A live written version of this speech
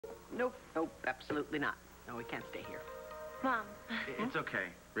Nope, nope, absolutely not. No, we can't stay here. Mom. It's okay,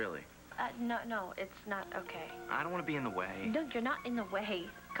 really. No, it's not okay. I don't want to be in the way. No, you're not in the way.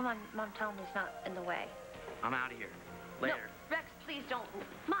 Come on, Mom, tell him he's not in the way. I'm out of here. Later. No, Rex, please don't.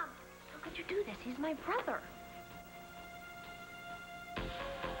 Mom, how could you do this? He's my brother.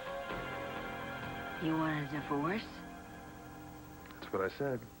 You want a divorce? That's what I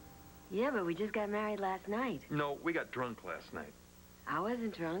said. Yeah, but we just got married last night. No, we got drunk last night. I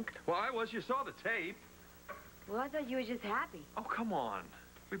wasn't drunk. Well, I was. You saw the tape. Well, I thought you were just happy. Oh, come on.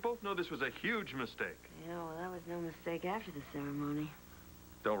 We both know this was a huge mistake. Yeah, well, that was no mistake after the ceremony.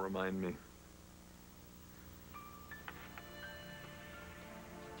 Don't remind me.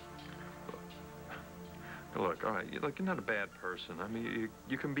 Look, all right, you're not a bad person. I mean,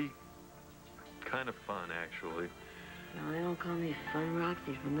 you can be kind of fun, actually. No, they don't call me Fun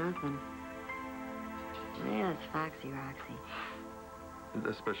Roxy for nothing. Yeah, it's Foxy Roxy.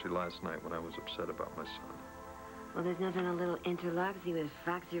 Especially last night when I was upset about my son. Well, there's nothing a little interloxy with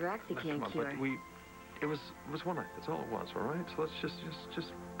Foxy Roxy can't come on, cure. But it was one night. That's all it was, all right? So let's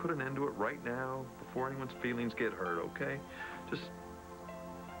just put an end to it right now before anyone's feelings get hurt, okay? Just...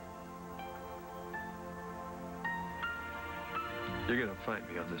 You're gonna fight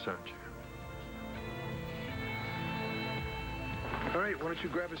me on this, aren't you? All right, why don't you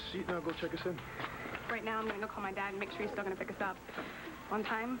grab a seat and I'll go check us in? Right now, I'm going to go call my dad and make sure he's still going to pick us up. One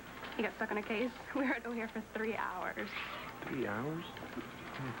time, he got stuck in a case. We were out here for 3 hours. 3 hours?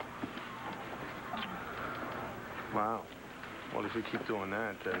 Wow. Well, if we keep doing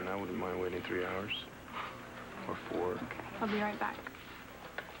that, then I wouldn't mind waiting 3 hours. Or 4. Okay, I'll be right back.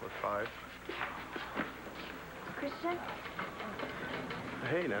 Or 5. Christian?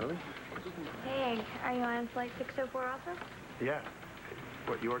 Hey, Natalie. Hey, are you on flight 604 also? Yeah.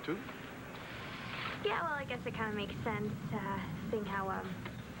 What, you are too? Yeah, well, I guess it kind of makes sense, seeing how,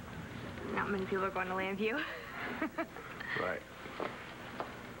 not many people are going to Landview. Right.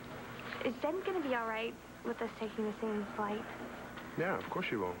 Is Jen going to be all right with us taking the same flight? Yeah, of course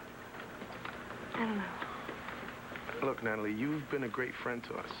you will. I don't know. Look, Natalie, you've been a great friend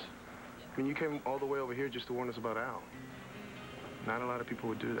to us. I mean, you came all the way over here just to warn us about Al. Not a lot of people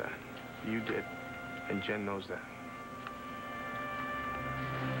would do that. You did, and Jen knows that.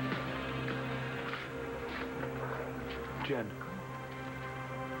 Jen.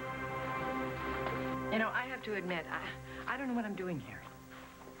 You know, I have to admit, I don't know what I'm doing here.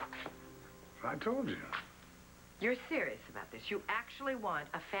 I told you. You're serious about this. You actually want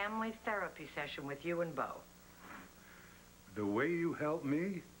a family therapy session with you and Bo. The way you help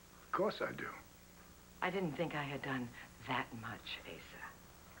me, of course I do. I didn't think I had done that much, Asa.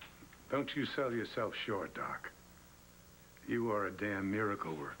 Don't you sell yourself short, Doc. You are a damn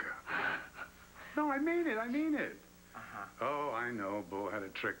miracle worker. No, I mean it. Uh-huh. Oh, I know. Bo had to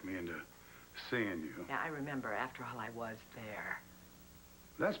trick me into seeing you. Yeah, I remember. After all, I was there.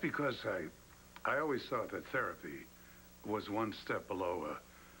 That's because I always thought that therapy was one step below a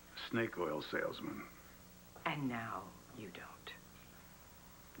snake oil salesman. And now you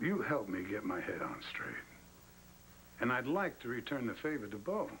don't. You helped me get my head on straight. And I'd like to return the favor to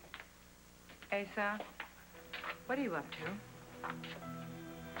Bo. Asa, what are you up to?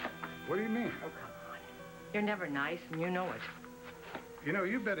 What do you mean? Oh, come on. You're never nice, and you know it. You know,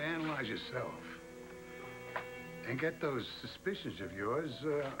 you better analyze yourself. And get those suspicions of yours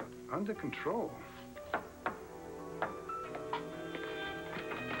under control.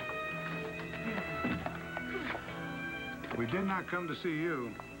 We did not come to see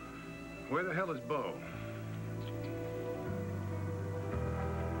you. Where the hell is Bo?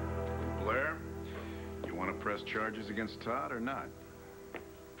 Blair, you want to press charges against Todd or not?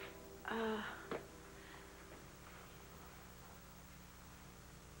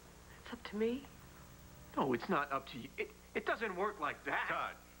 It's up to me. No, it's not up to you. It doesn't work like that.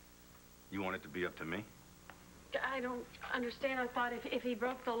 Todd, you want it to be up to me? I don't understand. I thought if he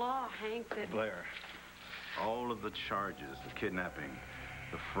broke the law, Hank, that... Blair, all of the charges, the kidnapping,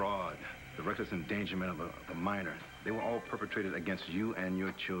 the fraud, the reckless endangerment of a minor, they were all perpetrated against you and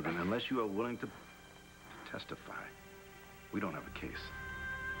your children. Unless you are willing to testify, we don't have a case.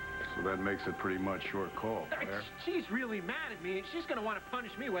 So that makes it pretty much your call, Blair. She's really mad at me, and she's going to want to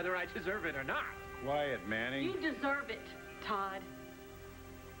punish me whether I deserve it or not. Quiet, Manning. You deserve it, Todd.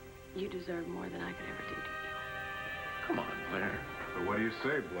 You deserve more than I could ever do to you. Come on, Blair. So what do you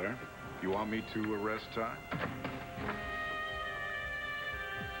say, Blair? You want me to arrest Todd?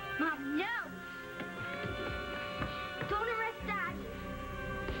 Mom, no! Don't arrest Dad!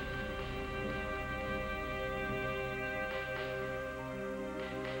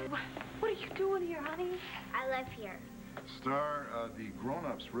 What are you doing here, honey? I live here. Star, the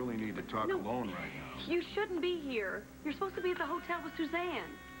grown-ups really need to talk alone right now. You shouldn't be here. You're supposed to be at the hotel with Suzanne.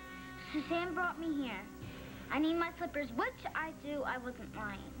 Suzanne brought me here. I need my slippers, which I do. I wasn't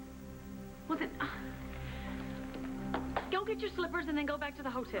lying. Well, then... Go get your slippers and then go back to the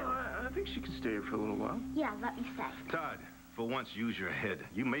hotel. I think she can stay here for a little while. Yeah, let me stay. Todd, for once, use your head.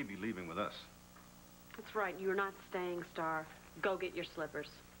 You may be leaving with us. That's right. You're not staying, Star. Go get your slippers.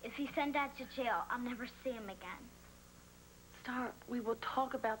 If you send Dad to jail, I'll never see him again. Star, we will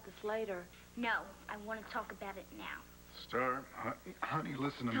talk about this later. No, I want to talk about it now. Star, honey,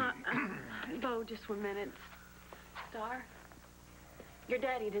 listen to me. Bo, just 1 minute. Star, your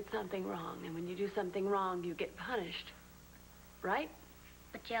daddy did something wrong, and when you do something wrong, you get punished. Right?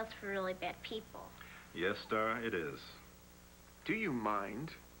 But jail's for really bad people. Yes, Star, it is. Do you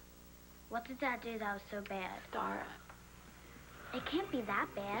mind? What did Dad do that was so bad? Star. It can't be that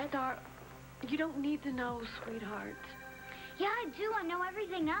bad. Star, you don't need to know, sweetheart. Yeah, I do. I know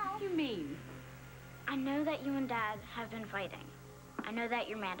everything else. What do you mean? I know that you and Dad have been fighting. I know that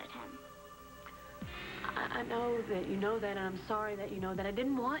you're mad at him. I know that you know that, and I'm sorry that you know that. I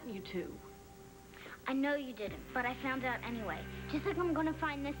didn't want you to. I know you didn't, but I found out anyway. Just like I'm gonna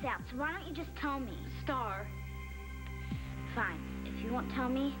find this out, so why don't you just tell me? Star. Fine. If you won't tell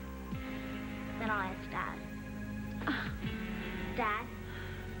me, then I'll ask Dad. Dad,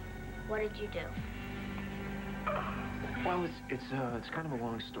 what did you do? Well, it's kind of a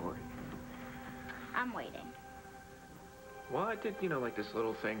long story. I'm waiting. Well, I did, like this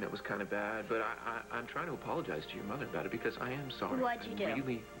little thing that was kind of bad, but I'm trying to apologize to your mother about it because I am sorry. What'd you do? I'm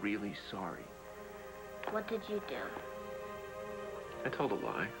really, really sorry. What did you do? I told a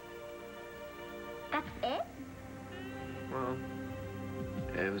lie. That's it? Well,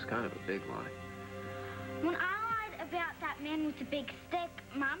 it was kind of a big lie. When I lied about that man with the big stick,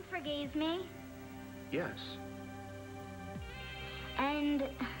 Mom forgave me. Yes. And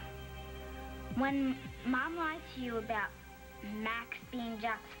when Mom lied to you about Max being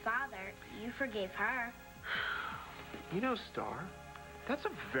Jack's father, you forgave her. You know, Star, that's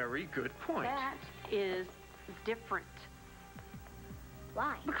a very good point. That is different.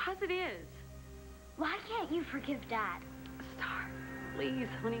 Why? Because it is. Why can't you forgive Dad? Star, please,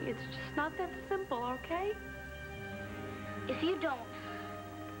 honey, it's just not that simple, okay? If you don't,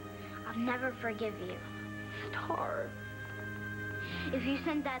 I'll never forgive you. Star. If you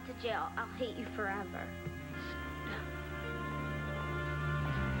send Dad to jail, I'll hate you forever.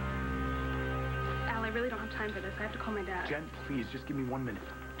 Al, I really don't have time for this. I have to call my dad. Jen, please, just give me 1 minute.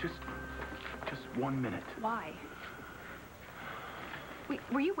 Just 1 minute. Why? Wait,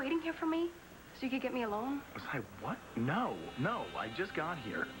 were you waiting here for me? So you could get me alone? Was I what? No, I just got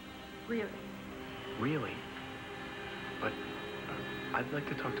here. Really? Really? But I'd like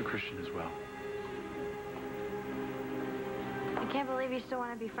to talk to Christian as well. I can't believe you still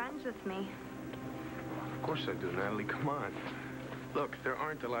want to be friends with me. Of course I do, Natalie. Come on. Look, there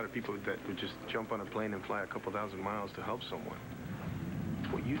aren't a lot of people that would just jump on a plane and fly a couple thousand miles to help someone.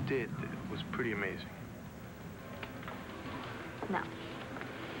 What you did was pretty amazing. No.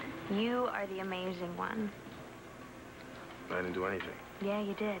 You are the amazing one. I didn't do anything. Yeah,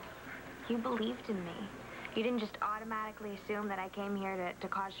 you did. You believed in me. You didn't just automatically assume that I came here to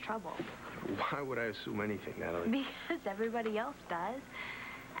cause trouble. Why would I assume anything, Natalie? Because everybody else does.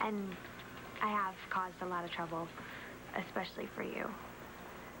 And I have caused a lot of trouble, especially for you.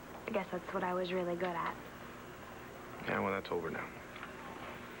 I guess that's what I was really good at. Yeah, well, that's over now.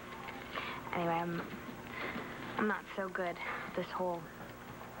 Anyway, I'm not so good at this whole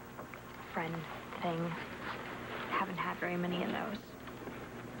friend thing. Haven't had very many of those.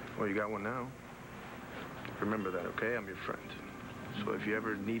 Well, you got one now. Remember that, okay? I'm your friend. So if you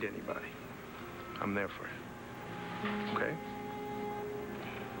ever need anybody, I'm there for you. Okay?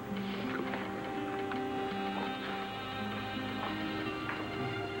 Cool.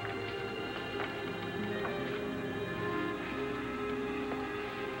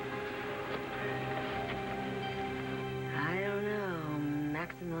 I don't know,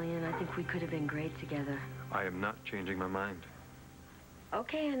 Maximilian. I think we could have been great together. I am not changing my mind.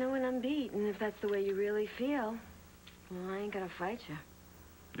 Okay, I know when I'm beat, and if that's the way you really feel, well, I ain't gonna fight you.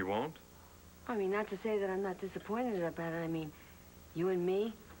 You won't? I mean, not to say that I'm not disappointed about it. I mean, you and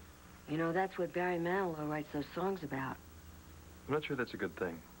me, that's what Barry Manilow writes those songs about. I'm not sure that's a good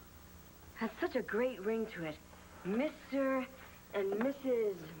thing. Has such a great ring to it. Mr. and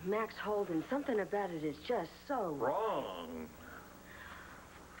Mrs. Max Holden. Something about it is just so... Wrong.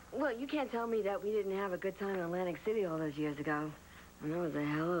 Well, you can't tell me that we didn't have a good time in Atlantic City all those years ago. And that was a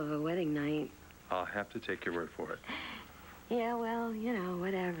hell of a wedding night. I'll have to take your word for it. Yeah, well,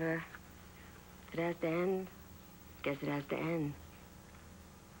 whatever. If it has to end, Guess it has to end.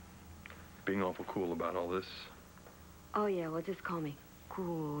 Being awful cool about all this. Oh, yeah, well, just call me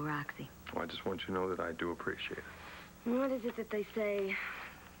Cool Roxy. Well, I just want you to know that I do appreciate it. What is it that they say?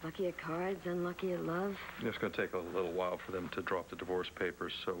 Lucky at cards, unlucky at love? It's going to take a little while for them to drop the divorce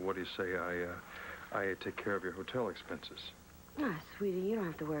papers, so what do you say I take care of your hotel expenses? Ah, sweetie, you don't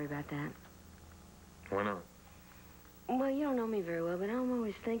have to worry about that. Why not? Well, you don't know me very well, but I'm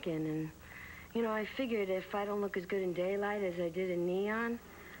always thinking, and, you know, I figured if I don't look as good in daylight as I did in neon,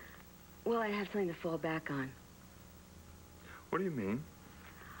 well, I'd have something to fall back on. What do you mean?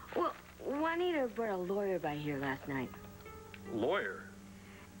 Well, Juanita brought a lawyer by here last night. Lawyer?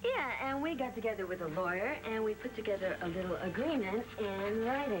 Yeah, and we got together with a lawyer, and we put together a little agreement in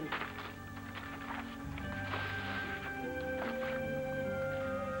writing.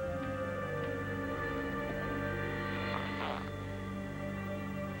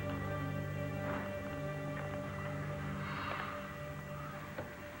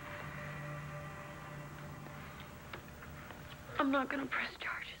 I'm not gonna press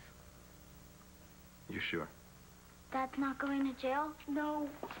charges. You sure? Dad's not going to jail? No.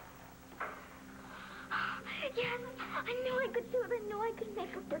 Yes, I knew I could do it. I knew I could make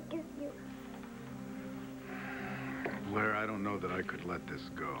her forgive you. Blair, I don't know that I could let this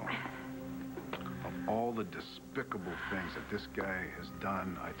go. Of all the despicable things that this guy has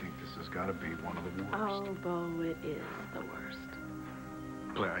done, I think this has got to be one of the worst. Although it is the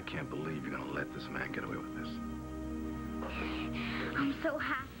worst. Blair, I can't believe you're going to let this man get away with this. I'm so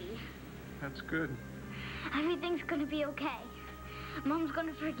happy. That's good. Everything's gonna be okay. Mom's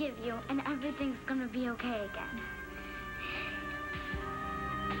gonna forgive you, and everything's gonna be okay again.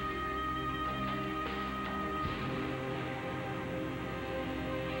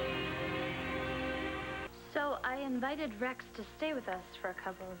 So I invited Rex to stay with us for a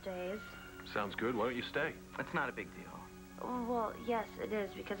couple of days. Sounds good. Why don't you stay? It's not a big deal. Well, yes, it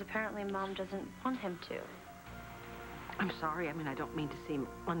is, because apparently Mom doesn't want him to. I'm sorry. I mean, I don't mean to seem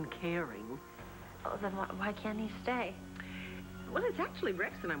uncaring. Oh, then why can't he stay? Well, it's actually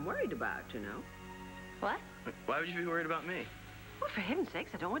Rex that I'm worried about, you know. What? Why would you be worried about me? Well, for heaven's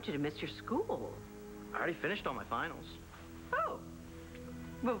sakes, I don't want you to miss your school. I already finished all my finals. Oh.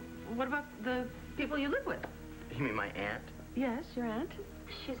 Well, what about the people you live with? You mean my aunt? Yes, your aunt.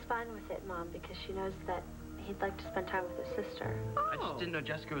 She's fine with it, Mom, because she knows that he'd like to spend time with his sister. I just didn't know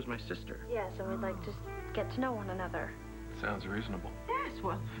Jessica was my sister. Yes, and we'd like to get to know one another. Sounds reasonable. Yes,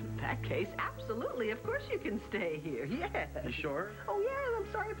 well, in that case, absolutely. Of course you can stay here, yes. You sure? Oh, yeah,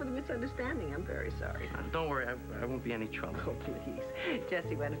 I'm sorry for the misunderstanding. I'm very sorry. Don't worry, I won't be any trouble. Oh, please.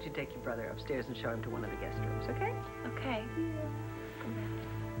 Jessie, why don't you take your brother upstairs and show him to one of the guest rooms, okay? Okay.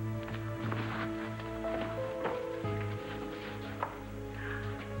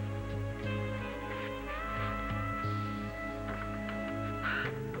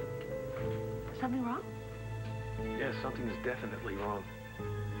 Something wrong? Yes, something is definitely wrong.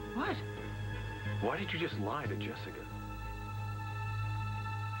 What? Why did you just lie to Jessica?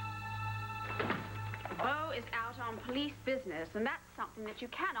 Bo is out on police business, and that's something that you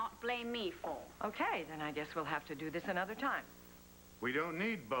cannot blame me for. Okay, then I guess we'll have to do this another time. We don't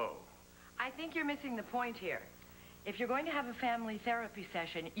need Bo. I think you're missing the point here. If you're going to have a family therapy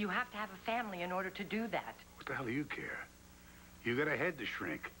session, you have to have a family in order to do that. What the hell do you care? You got a head to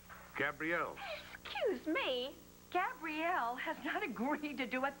shrink. Gabrielle. Excuse me. Gabrielle has not agreed to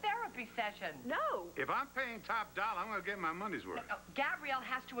do a therapy session. No. If I'm paying top dollar, I'm going to get my money's worth. No, Gabrielle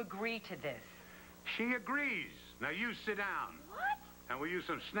has to agree to this. She agrees. Now you sit down. What? And we'll use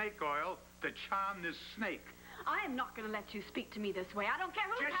some snake oil to charm this snake. I am not going to let you speak to me this way. I don't care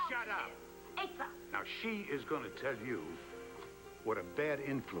who Just tells shut me up. this. Asa. Now she is going to tell you what a bad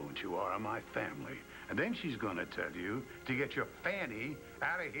influence you are on my family. And then she's going to tell you to get your fanny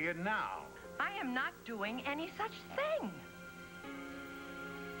out of here now. I am not doing any such thing.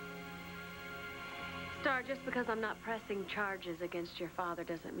 Star, just because I'm not pressing charges against your father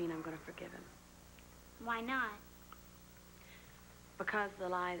doesn't mean I'm going to forgive him. Why not? Because the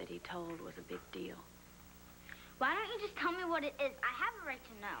lie that he told was a big deal. Why don't you just tell me what it is? I have a right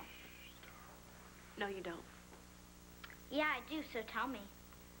to know. No, you don't. Yeah, I do, so tell me.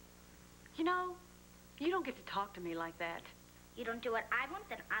 You know, you don't get to talk to me like that. You don't do what I want,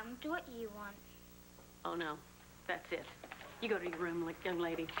 then I won't do what you want. Oh, no. That's it. You go to your room, young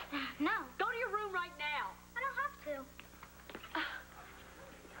lady. No. Go to your room right now. I don't have to.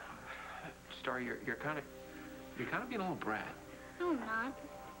 Star, you're kind of being a little brat. No, I'm not.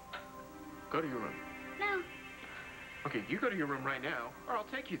 Go to your room. No. Okay, you go to your room right now, or I'll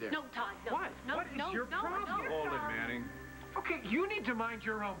take you there. No, Todd, no. What? No, What is no, your problem? Hold it, Manning. Okay, you need to mind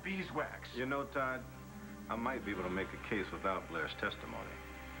your own beeswax. You know, Todd, I might be able to make a case without Blair's testimony.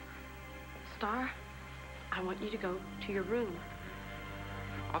 Star, I want you to go to your room.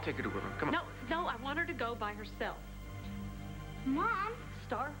 I'll take her to her room. Come on. No, I want her to go by herself. Mom?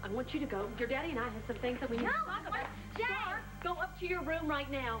 Star, I want you to go. Your daddy and I have some things that we need to talk about. Star, go up to your room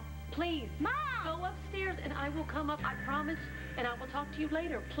right now. Please. Mom! Go upstairs and I will come up, I promise, and I will talk to you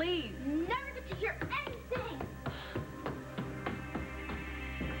later. Please. Never get to hear anything!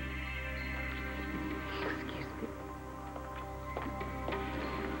 Excuse me.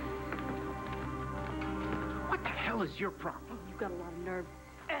 What the hell is your problem? Oh, you've got a lot of nerve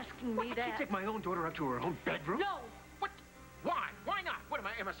asking me I that. can't take my own daughter up to her own bedroom? No! What? Why? Why not? What am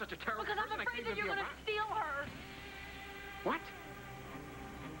I such a terrible Because person? I'm afraid that you're going to steal her. What?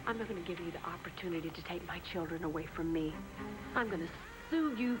 I'm not going to give you the opportunity to take my children away from me. I'm going to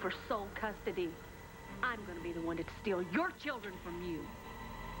sue you for sole custody. I'm going to be the one to steal your children from you.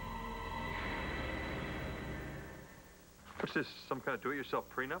 What's this, some kind of do-it-yourself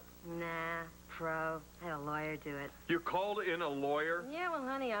prenup? Nah, pro. I had a lawyer do it. You called in a lawyer? Yeah, well,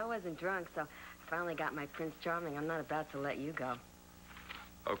 honey, I wasn't drunk, so I finally got my Prince Charming. I'm not about to let you go.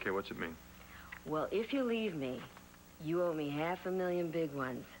 Okay, what's it mean? Well, if you leave me, you owe me $500,000 big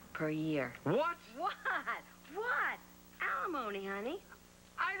ones per year. What? What? What? Alimony, honey.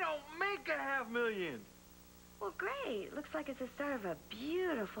 I don't make $500,000. Well, great. Looks like it's the start of a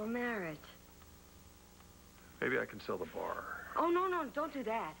beautiful marriage. Maybe I can sell the bar. Oh, no, don't do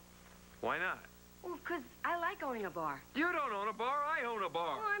that. Why not? Well, 'cause I like owning a bar. You don't own a bar, I own a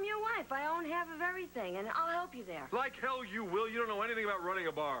bar. Well, I'm your wife. I own half of everything, and I'll help you there. Like hell you will. You don't know anything about running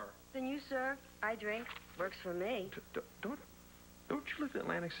a bar. Then you serve, I drink. Works for me. Don't you live in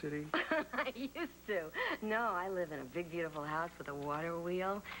Atlantic City? I used to. No, I live in a big, beautiful house with a water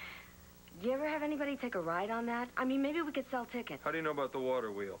wheel. Do you ever have anybody take a ride on that? I mean, maybe we could sell tickets. How do you know about the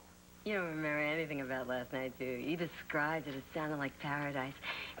water wheel? You don't remember anything about last night, do you? You described it. It sounded like paradise.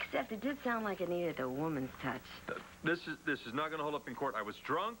 Except it did sound like it needed a woman's touch. This is not going to hold up in court. I was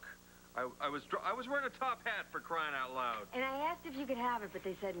drunk. I was wearing a top hat, for crying out loud. And I asked if you could have it, but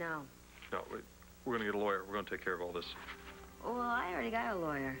they said no. No, we're going to get a lawyer. We're going to take care of all this. Well, I already got a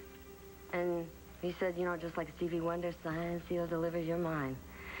lawyer. And he said, you know, just like Stevie Wonder, sign, seal, delivers your mind.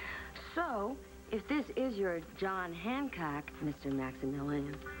 So, if this is your John Hancock, Mr.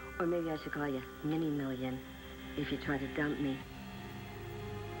 Maximilian, or maybe I should call you Mini-Million, if you try to dump me.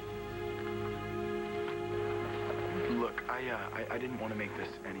 Look, I didn't want to make this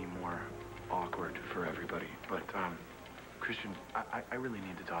any more awkward for everybody, but, Christian, I really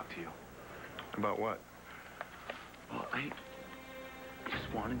need to talk to you. About what? Well, I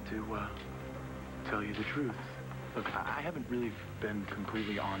just wanted to, tell you the truth. Look, I haven't really been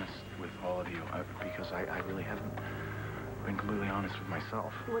completely honest with all of you, because I really haven't been completely honest with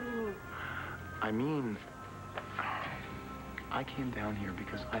myself. What do you mean? I mean, I came down here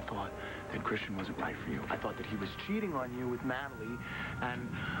because I thought that Christian wasn't right for you. I thought that he was cheating on you with Natalie, and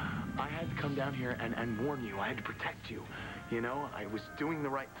I had to come down here and warn you. I had to protect you. You know, I was doing the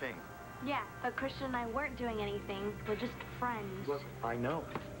right thing. Yeah, but Christian and I weren't doing anything. We're just friends. Look, I know,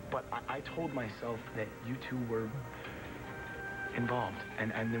 but I told myself that you two were involved,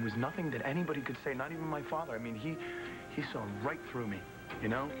 and there was nothing that anybody could say, not even my father. I mean, he saw right through me, you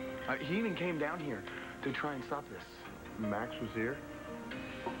know? He even came down here to try and stop this. Max was here?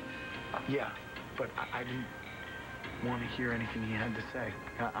 Yeah, but I didn't want to hear anything he had to say.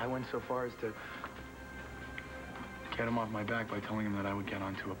 I went so far as to get him off my back by telling him that I would get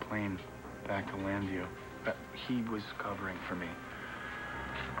onto a plane back to Landview. He was covering for me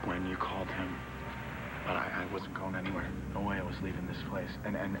when you called him. But I wasn't going anywhere. No way I was leaving this place.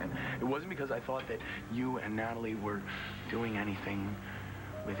 And it wasn't because I thought that you and Natalie were doing anything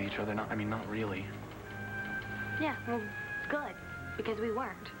with each other. I mean, not really. Yeah, well, good, because we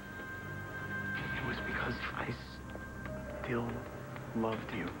weren't. It was because I still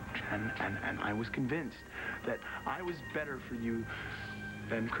loved you, Jen, and I was convinced that I was better for you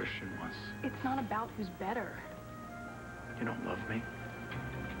than Christian was. It's not about who's better. You don't love me.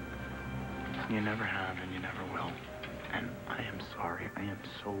 You never have, and you never will. And I am sorry. I am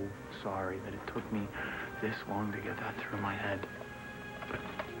so sorry that it took me this long to get that through my head. But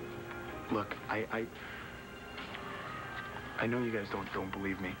look, I know you guys don't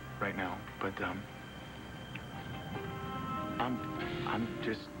believe me right now, but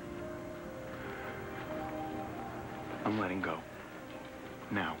I'm letting go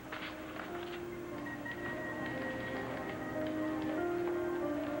now.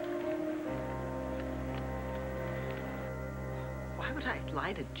 Why would I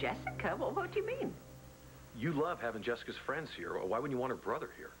lie to Jessica? Well, what do you mean? You love having Jessica's friends here. Why wouldn't you want her brother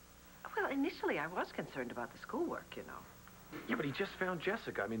here? Well, initially I was concerned about the schoolwork, you know. Yeah, but he just found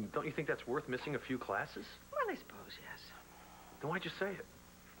Jessica. I mean, don't you think that's worth missing a few classes? Well, I suppose, yes. Then why'd you say it?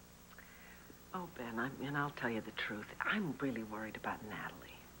 Oh, Ben, I'll tell you the truth. I'm really worried about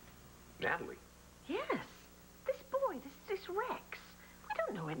Natalie. Natalie? Yes. This boy, this Rex. We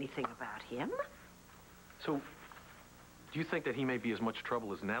don't know anything about him. So, do you think that he may be as much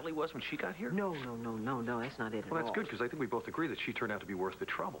trouble as Natalie was when she got here? No, that's not it at all. Well, that's good, because I think we both agree that she turned out to be worth the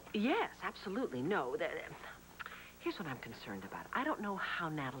trouble. Yes, absolutely. No, here's what I'm concerned about. I don't know how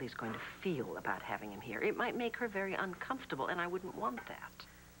Natalie's going to feel about having him here. It might make her very uncomfortable, and I wouldn't want that.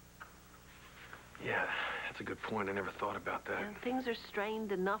 Yeah, that's a good point. I never thought about that. And things are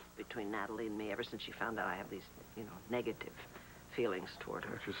strained enough between Natalie and me ever since she found out I have these, negative feelings toward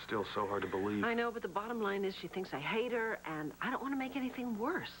her. Which is still so hard to believe. I know, but the bottom line is she thinks I hate her, and I don't want to make anything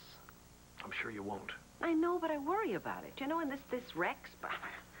worse. I'm sure you won't. I know, but I worry about it. And this Rex...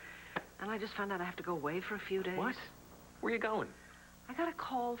 And I just found out I have to go away for a few days. What? Where are you going? I got a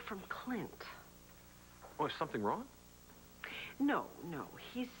call from Clint. Oh, is something wrong? No.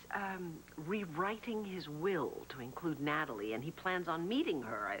 He's rewriting his will to include Natalie, and he plans on meeting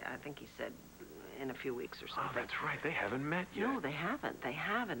her, I think he said, in a few weeks or something. Oh, that's right. They haven't met yet. No, they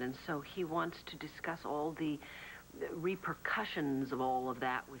haven't. And so he wants to discuss all the repercussions of all of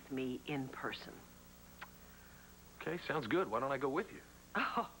that with me in person. Okay, sounds good. Why don't I go with you?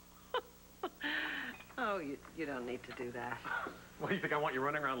 Oh. Oh, you don't need to do that. What, do you think I want you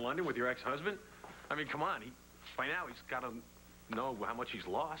running around London with your ex-husband? I mean, come on. By now, he's got to know how much he's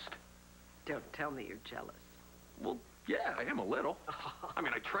lost. Don't tell me you're jealous. Well, yeah, I am a little. I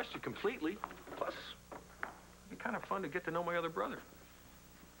mean, I trust you completely. Plus, it'd be kind of fun to get to know my other brother.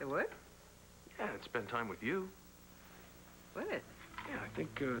 It would? Yeah, and spend time with you. Would it? Yeah, I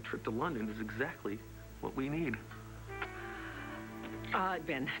think a trip to London is exactly what we need.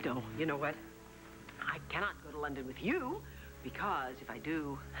 Ben, no. You know what? I cannot go to London with you, because if I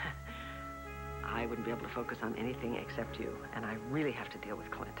do, I wouldn't be able to focus on anything except you, and I really have to deal with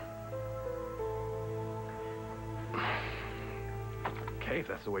Clint. Okay, if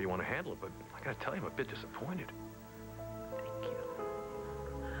that's the way you want to handle it, but I gotta tell you, I'm a bit disappointed. Thank you.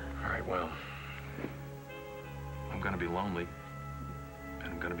 All right, well, I'm gonna be lonely,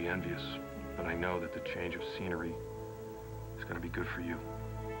 and I'm gonna be envious, but I know that the change of scenery is gonna be good for you.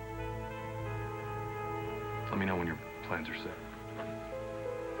 Let me know when your plans are set.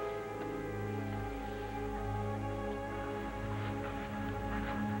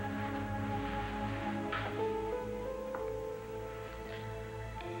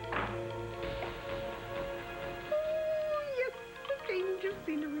 Change of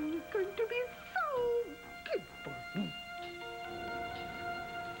scenery is going to be so good for me.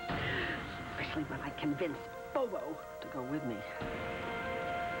 Especially when I convince Bobo to go with me.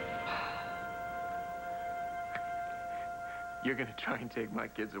 You're gonna try and take my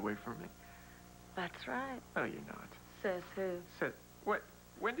kids away from me? That's right. Oh, you're not. Says who? What?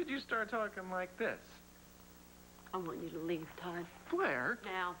 When did you start talking like this? I want you to leave, Todd. Blair?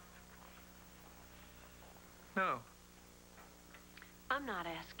 Now. No. I'm not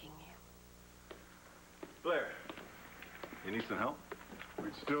asking you. Blair, you need some help?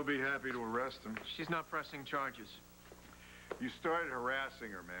 We'd still be happy to arrest him. She's not pressing charges. You started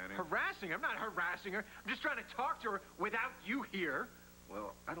harassing her, Manny. Harassing her? I'm not harassing her. I'm just trying to talk to her without you here.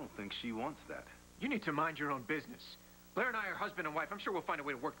 Well, I don't think she wants that. You need to mind your own business. Blair and I are husband and wife. I'm sure we'll find a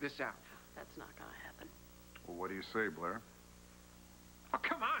way to work this out. That's not gonna happen. Well, what do you say, Blair? Oh,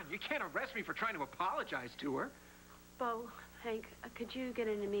 come on. You can't arrest me for trying to apologize to her. Bo, Hank, could you get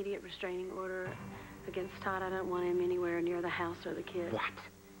an immediate restraining order against Todd? I don't want him anywhere near the house or the kids. What?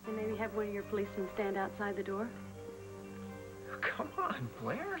 And maybe have one of your policemen stand outside the door? Come on,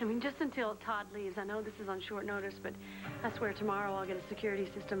 Blair. I mean, just until Todd leaves. I know this is on short notice, but I swear tomorrow I'll get a security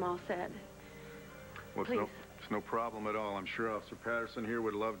system all set. Well, Please. It's no problem at all. I'm sure Officer Patterson here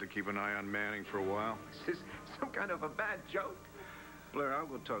would love to keep an eye on Manning for a while. Is this some kind of a bad joke? Blair, I'll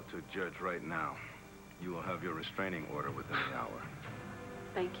go talk to a judge right now. You will have your restraining order within the hour.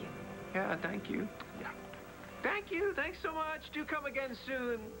 Thank you. Yeah, thank you. Yeah. Thank you. Thanks so much. Do come again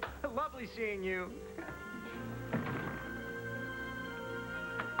soon. Lovely seeing you.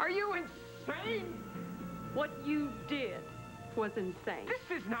 Are you insane? What you did was insane.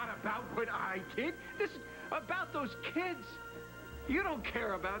 This is not about what I did. This is about those kids. You don't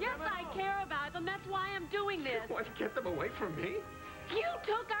care about Yes, them at I all. care about them. That's why I'm doing this. You want to get them away from me? You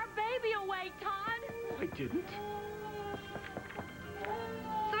took our baby away, Todd. I didn't.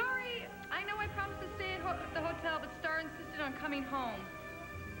 Sorry. I know I promised to stay at the hotel, but Star insisted on coming home.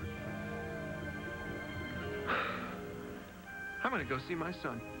 I'm going to go see my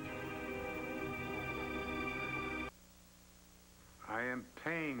son.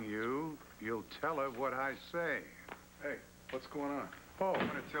 telling you, you'll tell her what I say. Hey, what's going on? Oh, I'm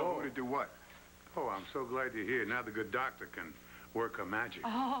going to tell her to do what? Oh, I'm so glad you're here. Now the good doctor can work her magic.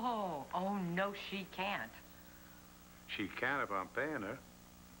 Oh, no, she can't. She can if I'm paying her.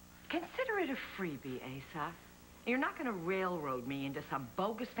 Consider it a freebie, Asa. You're not going to railroad me into some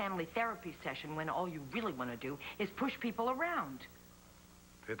bogus family therapy session when all you really want to do is push people around.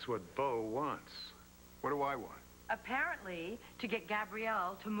 It's what Bo wants. What do I want? Apparently, to get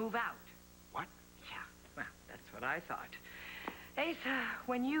Gabrielle to move out. What? Yeah, well, that's what I thought. Asa,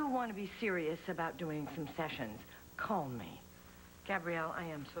 when you want to be serious about doing some sessions, call me. Gabrielle, I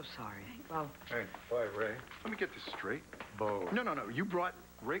am so sorry. Well... Hey, bye, Ray. Let me get this straight. Bo. No. You brought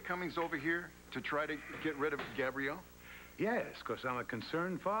Ray Cummings over here to try to get rid of Gabrielle? Yes, because I'm a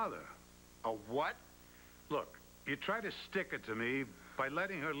concerned father. A what? Look, you try to stick it to me by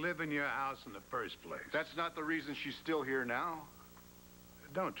letting her live in your house in the first place. That's not the reason she's still here now.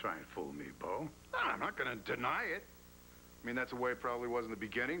 Don't try and fool me, Bo. No, I'm not going to deny it. I mean, that's the way it probably was in the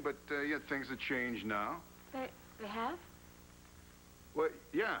beginning, but, yeah, things have changed now. They have? Well,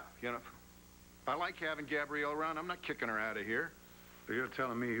 yeah, you know, I like having Gabrielle around. I'm not kicking her out of here. So you're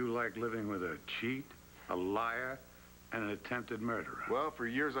telling me you like living with a cheat, a liar, and an attempted murderer? Well, for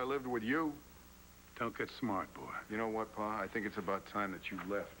years I lived with you. Don't get smart, boy. You know what, Pa? I think it's about time that you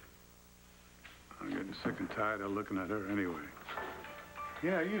left. I'm getting sick and tired of looking at her anyway.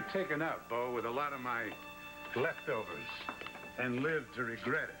 You know, you've taken up, Bo, with a lot of my leftovers and lived to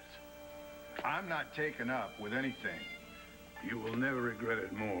regret it. I'm not taking up with anything. You will never regret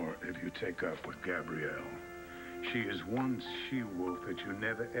it more if you take up with Gabrielle. She is one she-wolf that you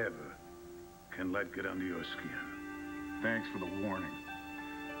never, ever can let get under your skin. Thanks for the warning.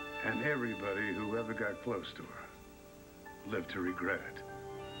 And everybody who ever got close to her lived to regret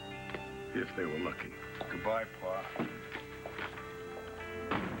it, if they were lucky. Goodbye, Pa.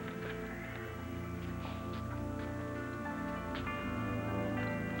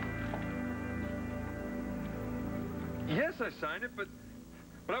 Yes, I signed it, but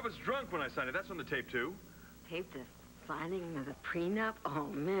I was drunk when I signed it. That's on the tape, too. Tape the signing of the prenup? Oh,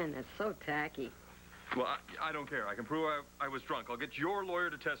 man, that's so tacky. Well, I don't care. I can prove I was drunk. I'll get your lawyer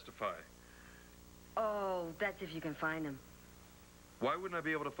to testify. Oh, that's if you can find him. Why wouldn't I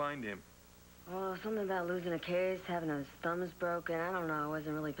be able to find him? Oh, something about losing a case, having his thumbs broken. I don't know. I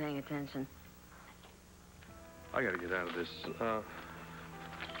wasn't really paying attention. I gotta get out of this.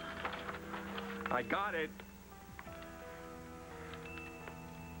 I got it.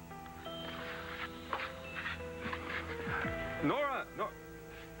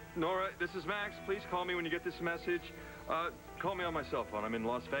 Nora, this is Max. Please call me when you get this message. Call me on my cell phone. I'm in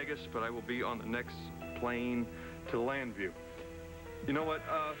Las Vegas, but I will be on the next plane to Landview. You know what?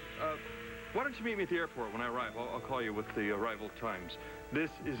 Why don't you meet me at the airport when I arrive? I'll call you with the arrival times. This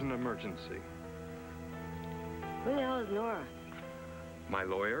is an emergency. Who the hell is Nora? My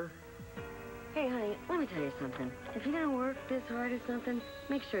lawyer? Hey, honey, let me tell you something. If you're gonna work this hard or something,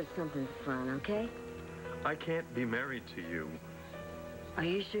 make sure it's something fun, okay? I can't be married to you. Are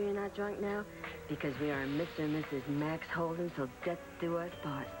you sure you're not drunk now? Because we are Mr. and Mrs. Max Holden, so death do us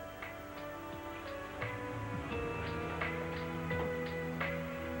part.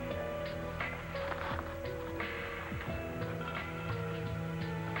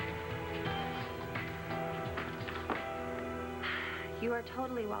 You are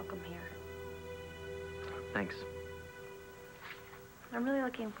totally welcome here. Thanks. I'm really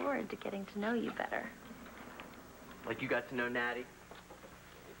looking forward to getting to know you better. Like you got to know Natty?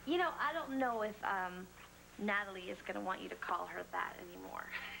 You know, I don't know if, Natalie is going to want you to call her that anymore.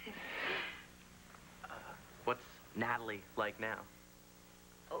 What's Natalie like now?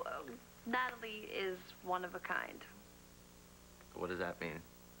 Oh, Natalie is one of a kind. What does that mean?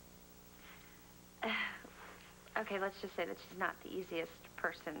 Okay, let's just say that she's not the easiest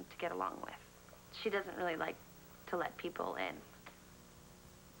person to get along with. She doesn't really like to let people in.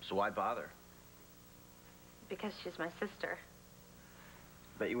 So why bother? Because she's my sister.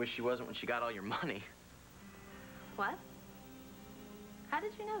 Bet you wish she wasn't when she got all your money. What? How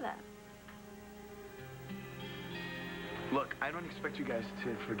did you know that? Look, I don't expect you guys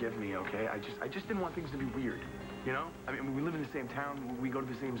to forgive me, okay? I just didn't want things to be weird, you know? I mean, we live in the same town, we go to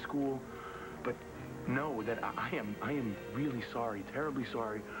the same school, but know that I am really sorry, terribly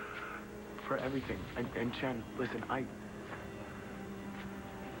sorry for everything. And Chen, listen, I'm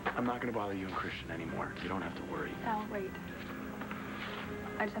not gonna bother you and Christian anymore. You don't have to worry. Al, wait.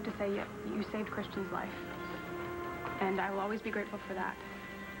 I just have to say, you saved Christian's life. And I will always be grateful for that.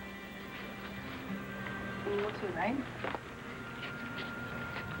 And you will too, right?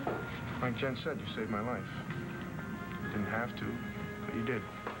 Like Jen said, you saved my life. Didn't have to, but you did.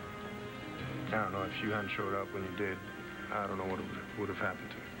 I don't know, if you hadn't showed up when you did, I don't know what would have happened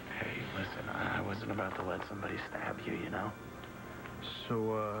to me. Hey, listen, I wasn't about to let somebody stab you, you know?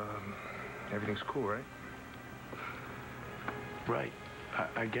 So, everything's cool, right? Right.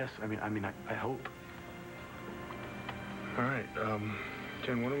 I guess. I mean, I hope. All right,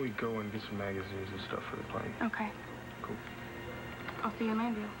 Jen, why don't we go and get some magazines and stuff for the plane? Okay. Cool. I'll see you in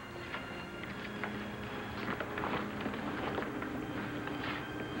Landview.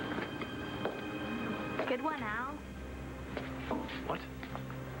 Good one, Al. What?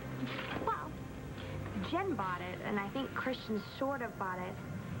 Well, Jen bought it, and I think Christian sort of bought it,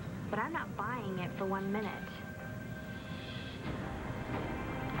 but I'm not buying it for 1 minute.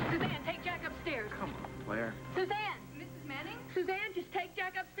 Suzanne, take Jack upstairs. Come on, Blair. Suzanne! Mrs. Manning? Suzanne, just take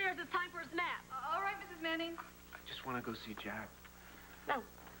Jack upstairs. It's time for his nap. All right, Mrs. Manning. I just want to go see Jack. No.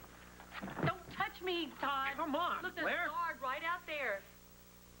 Don't touch me, Todd. Come on, Look, there's Blair. a guard right out there.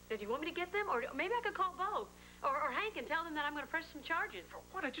 Did you want me to get them? Or maybe I could call Bo. Or Hank and tell them that I'm going to press some charges. For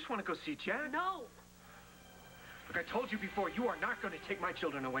what? I just want to go see Jack. No. Look, I told you before, you are not going to take my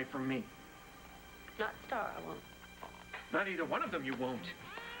children away from me. Not Star, I won't. Not either one of them you won't.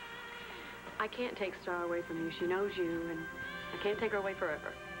 I can't take Star away from you. She knows you, and I can't take her away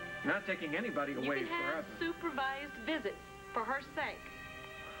forever. Not taking anybody away You can have forever. supervised visits for her sake.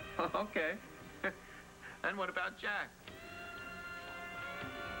 Okay. And what about Jack?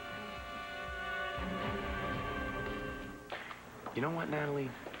 You know what,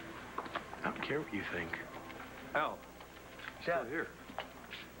 Natalie? I don't care what you think. Al, still here.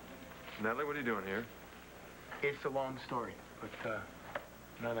 Natalie, what are you doing here? It's a long story, but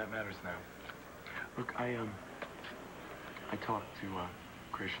none of that matters now. Look, I talked to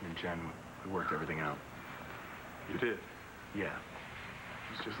Christian and Jen. We worked everything out. You did? Yeah.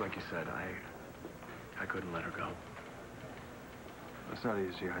 It's just like you said. I couldn't let her go. That's not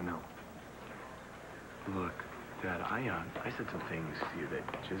easy, I know. Look, Dad, I said some things to you that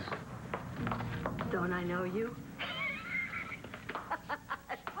just... Don't I know you?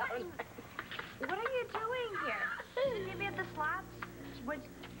 What are you doing here? Shouldn't you be at the slots? Would you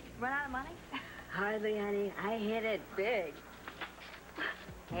run out of money? Hardly, honey. I hit it big.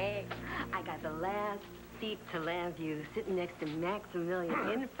 Hey, I got the last seat to Landview, sitting next to Maximilian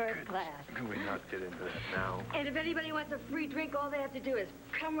in first class. Can we not get into that now? And if anybody wants a free drink, all they have to do is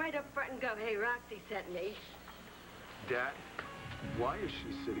come right up front and go, hey, Roxy sent me. Dad, why is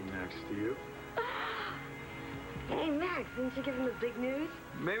she sitting next to you? Hey, Max, didn't you give him the big news?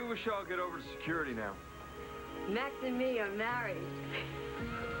 Maybe we should all get over to security now. Max and me are married.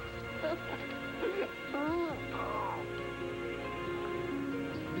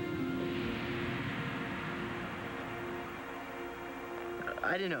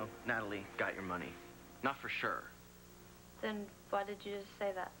 I didn't know Natalie got your money. Not for sure. Then why did you just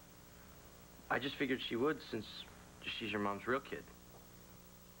say that? I just figured she would since she's your mom's real kid.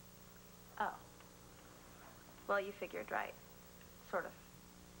 Oh. Well, you figured right. Sort of.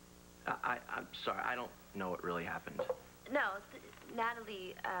 I'm sorry, I don't know what really happened. No,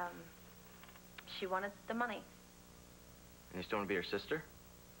 Natalie, she wanted the money. And you still want to be her sister?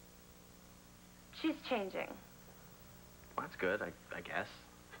 She's changing. Well, that's good, I guess.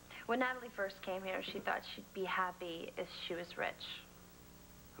 When Natalie first came here, she thought she'd be happy if she was rich.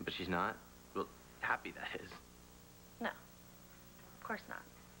 But she's not? Well, happy, that is. No, of course not.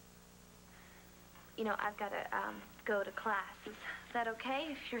 You know, I've got to go to class. Is that okay?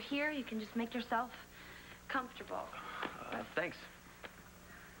 If you're here, you can just make yourself comfortable. Thanks.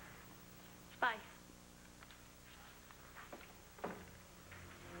 Bye.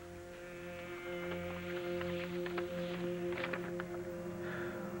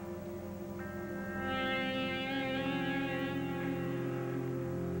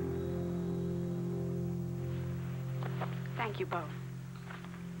 Thank you both.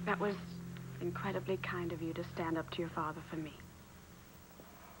 That was incredibly kind of you to stand up to your father for me.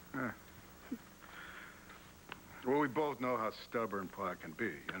 Well, we both know how stubborn Pa can be,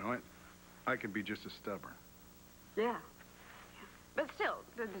 you know it? I can be just as stubborn. Yeah. But still,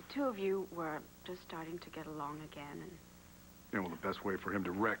 the two of you were just starting to get along again, and... Yeah, well, the best way for him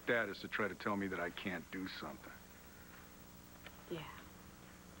to wreck that is to try to tell me that I can't do something. Yeah.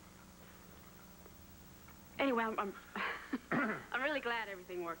 Anyway, I'm I'm really glad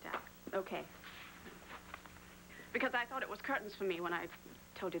everything worked out. Okay. Because I thought it was curtains for me when I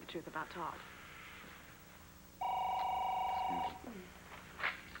told you the truth about Todd.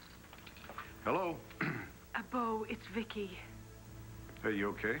 Hello? Bo, it's Vicky. Hey, you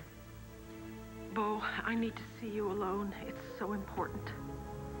okay? Bo, I need to see you alone. It's so important.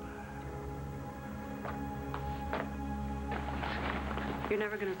 You're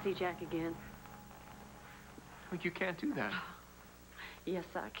never going to see Jack again. Look, you can't do that. Yes,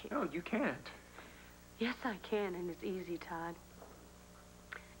 I can. No, you can't. Yes, I can, and it's easy, Todd.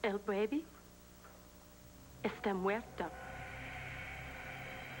 El baby está muerto.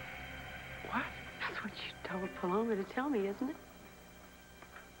 What? That's what you told Paloma to tell me, isn't it?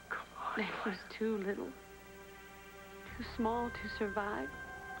 Come on. That he was too little, too small to survive.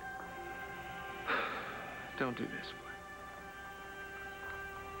 Don't do this, boy.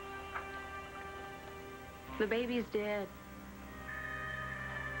 The baby's dead.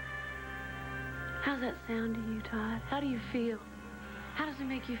 How's that sound to you, Todd? How do you feel? How does it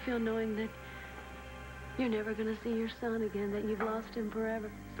make you feel knowing that you're never going to see your son again, that you've lost him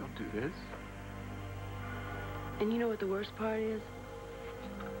forever? Don't do this. And you know what the worst part is?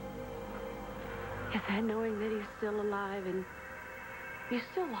 Is that knowing that he's still alive and you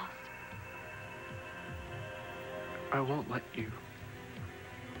still lost him. I won't let you.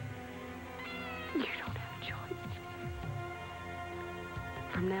 You don't have a choice.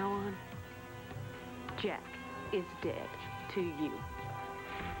 From now on, Jack is dead to you.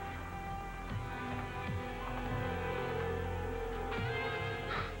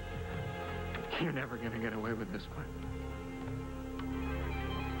 You're never gonna get away with this one.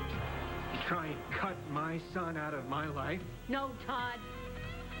 You try and cut my son out of my life? No, Todd.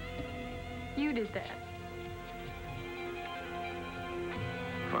 You did that.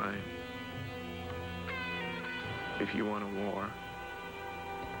 Fine. If you want a war,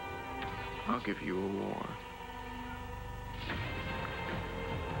 I'll give you a war.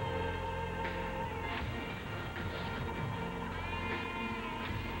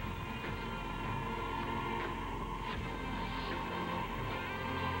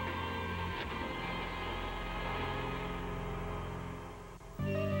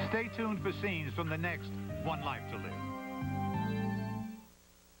 Stay tuned for scenes from the next One Life to Live.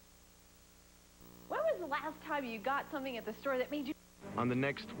 When was the last time you got something at the store that made you... On the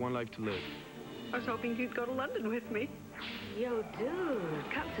next One Life to Live. I was hoping you'd go to London with me. Yo, dude,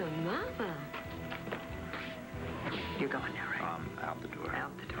 come to mama. You're going now, right? Out the door.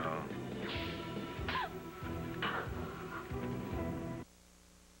 Out the door. Oh.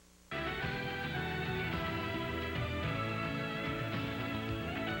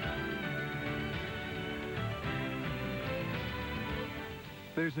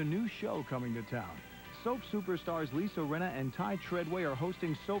 There's a new show coming to town. Soap superstars Lisa Rinna and Ty Treadway are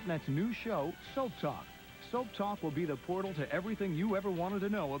hosting SoapNet's new show, Soap Talk. Soap Talk will be the portal to everything you ever wanted to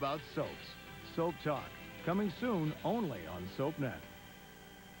know about soaps. Soap Talk, coming soon only on SoapNet.